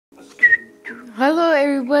Hello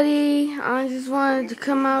everybody, I just wanted to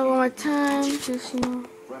come out one more time, just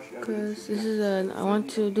because this is I want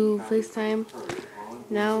to do FaceTime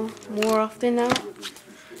now, more often now,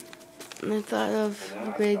 and I thought of a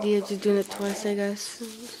great idea to doing it twice, I guess,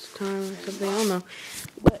 this time or something, I don't know,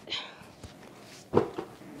 but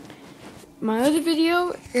my other video,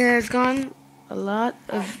 it has gone a lot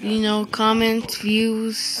of, comments,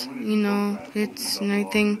 views, hits and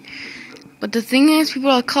everything, but the thing is, people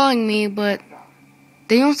are calling me, but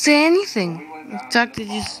they don't say anything. In fact, they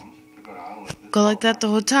just go like that the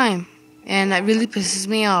whole time. And that really pisses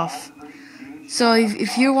me off. So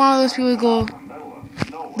if you're one of those people who go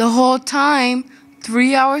the whole time,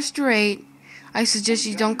 3 hours straight, I suggest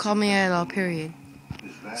you don't call me at all, period.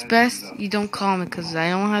 It's best you don't call me because I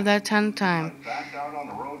don't have that kind of time.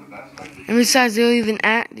 And besides, they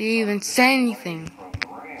don't even say anything.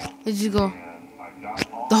 They just go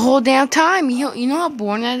the whole damn time. You know how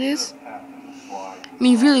boring that is? I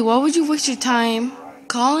mean, really, why would you waste your time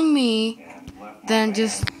calling me than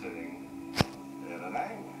just...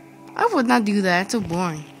 I would not do that. It's so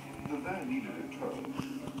boring.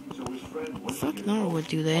 Fuck no, I would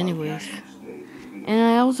do that anyways. And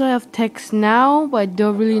I also have text now, but I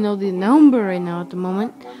don't really know the number right now at the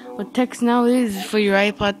moment. What text now is for your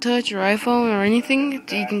iPod Touch or iPhone or anything.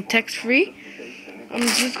 You can text free.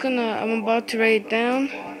 I'm about to write it down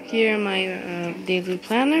here in my daily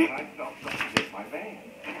planner.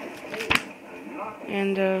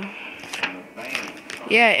 And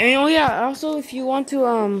also if you want to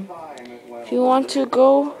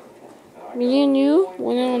go me and you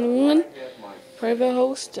one-on-one private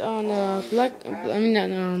host on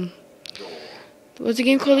what's the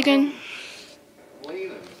game called again?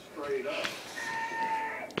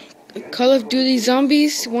 Call of Duty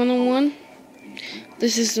Zombies 1-on-1.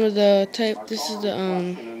 This is the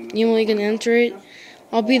email you can enter it.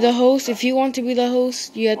 I'll be the host. If you want to be the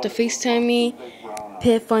host, you have to FaceTime me.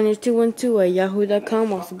 Pitfinder212 at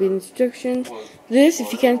yahoo.com. Also be in the description. This,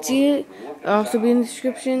 if you can't see it, also be in the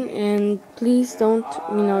description. And please don't,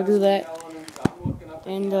 do that.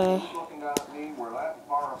 And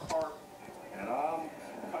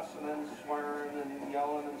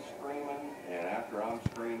yelling and screaming, and after I'm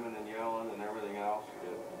screaming and yelling and everything else,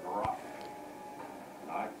 it dropped.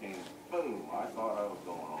 And I came, boom, I thought I was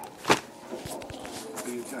going home.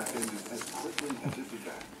 The attack ended as quickly as it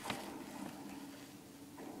began.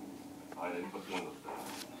 I didn't put the windows down.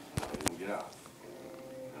 I didn't get out.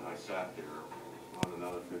 And I sat there on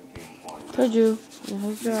another 15 points. Told you. Yeah, the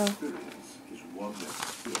experience is one that's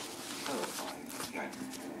still terrifying again.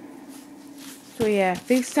 So yeah,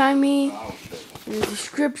 FaceTime me in the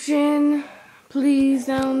description, please,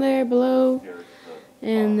 down there below.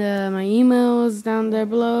 And my email is down there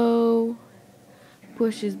below.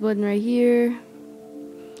 Push this button right here.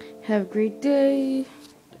 Have a great day.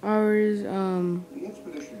 Our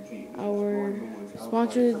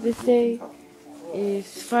sponsor this day is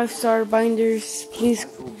 5-Star Binders. Please,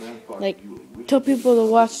 tell people to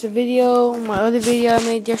watch the video. My other video I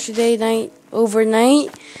made yesterday night,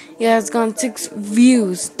 overnight. Yeah, it's gone 6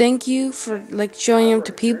 views. Thank you for showing them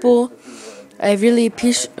to people. I really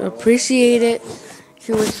appreciate it. If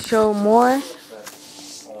you would show more.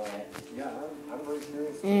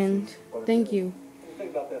 And thank you.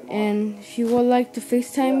 And if you would like to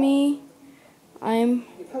FaceTime me, I'm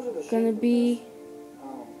gonna be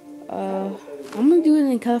I'm gonna do it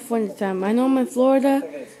in California time. I know I'm in Florida,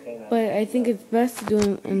 but I think it's best to do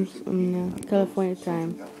it in California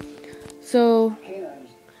time. So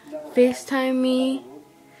FaceTime me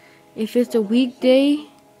if it's a weekday,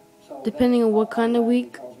 depending on what kind of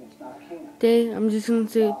weekday. I'm just gonna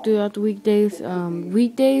say throughout the weekdays.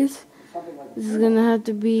 Weekdays, this is gonna have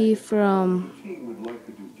to be from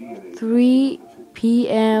 3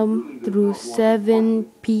 p.m. through 7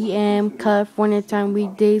 p.m. California time.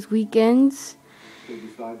 Weekdays. Weekends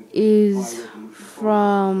is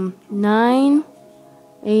from 9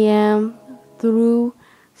 a.m. through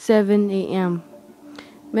 7 a.m.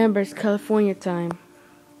 Remember, it's California time.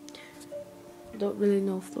 Don't really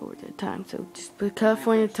know Florida time, so just put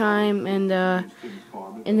California time. And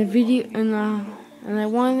in the video, and I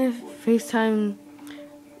wanted to FaceTime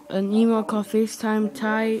an email called FaceTime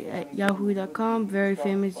Ty at yahoo.com. Very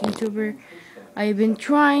famous YouTuber. I've been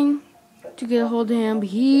trying to get a hold of him, but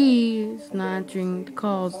he is not answering the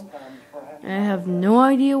calls. And I have no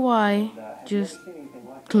idea why. Just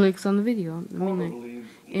clicks on the video. I mean,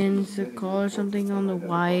 ends the call or something. I don't know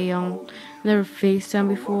why. I never FaceTime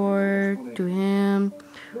before to him,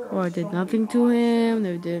 or I did nothing to him.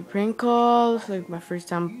 Never did prank calls. My first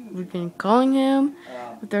time freaking calling him.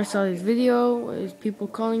 After I saw this video, is people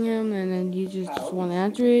calling him, and then you just want to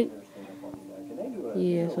answer it.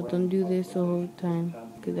 Yeah, so don't do this the whole time,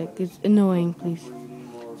 because that gets annoying, please.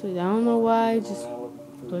 So I don't know why, it just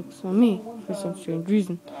clicks on me for some strange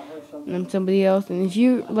reason. And I'm somebody else, and if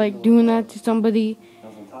you like doing that to somebody,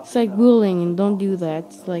 it's like bullying, and don't do that.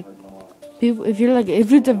 It's like people, if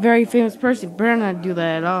it's a very famous person, you better not do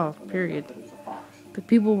that at all. Period. Because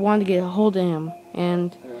people want to get a hold of him,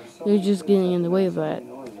 and you're just getting in the way of that.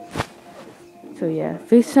 So yeah,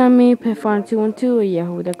 FaceTime me, petfarm212 at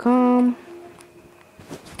yahoo.com.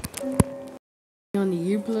 On the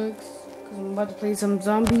earplugs, because I'm about to play some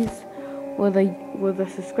zombies with a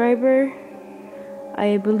subscriber.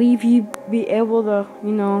 I believe he'd be able to,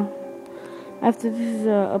 after this is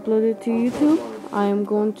uploaded to YouTube, I am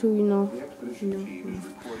going to,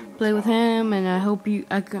 play with him, and I hope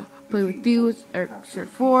I can play with you. It's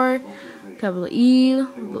Eric4, capital E,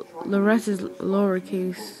 the rest is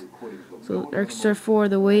lowercase. So Eric4,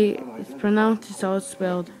 the way it's pronounced is how it's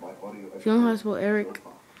spelled. If you don't know how to spell Eric,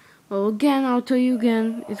 well, again, I'll tell you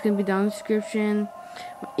again. It's gonna be down in the description.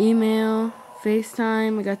 My email,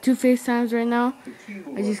 FaceTime. I got 2 FaceTimes right now.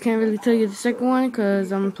 I just can't really tell you the second one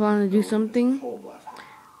because I'm planning to do something.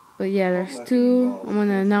 But yeah, there's 2. I'm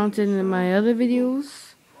gonna announce it in my other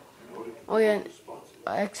videos. Oh yeah,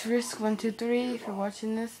 XRisk123. If you're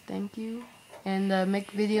watching this, thank you. And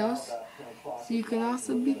make videos so you can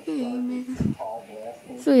also be famous.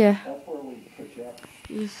 So yeah,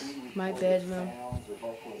 this is my bedroom.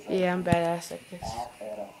 Yeah, I'm badass like this.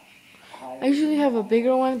 I usually have a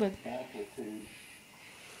bigger one, but I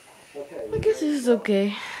guess this is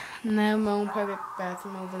okay. And I have my own private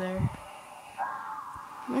bathroom over there.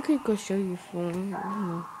 I could go show you if you want. I don't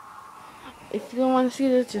know. If you don't want to see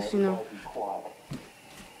this, just,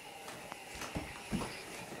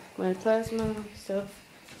 my plasma stuff.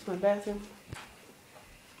 It's my bathroom.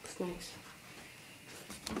 It's nice.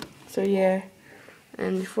 So yeah.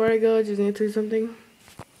 And before I go, I just need to do something.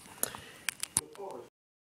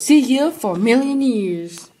 See you for a million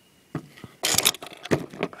years.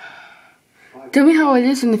 Tell me how it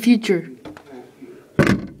is in the future.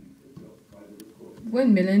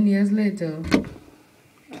 1 million years later.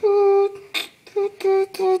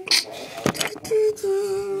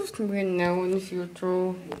 We're now in the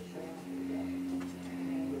future.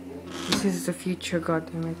 This is the future,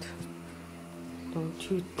 goddammit. Don't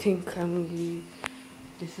you think I'm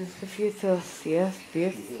This is the future. Yes,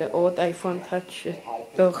 the old iPhone touch is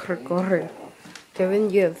still recorded.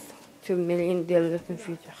 7 years, 2 million years in the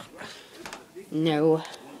future. No,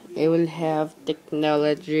 it will have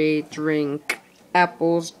technology, drink,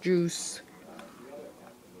 apples juice.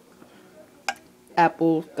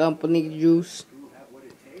 Apple company juice.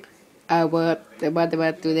 What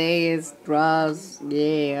about today is drugs.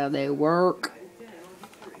 Yeah, they work.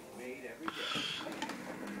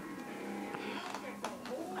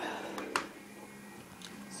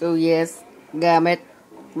 So yes, gamut,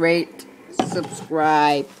 rate,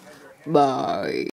 subscribe. Bye.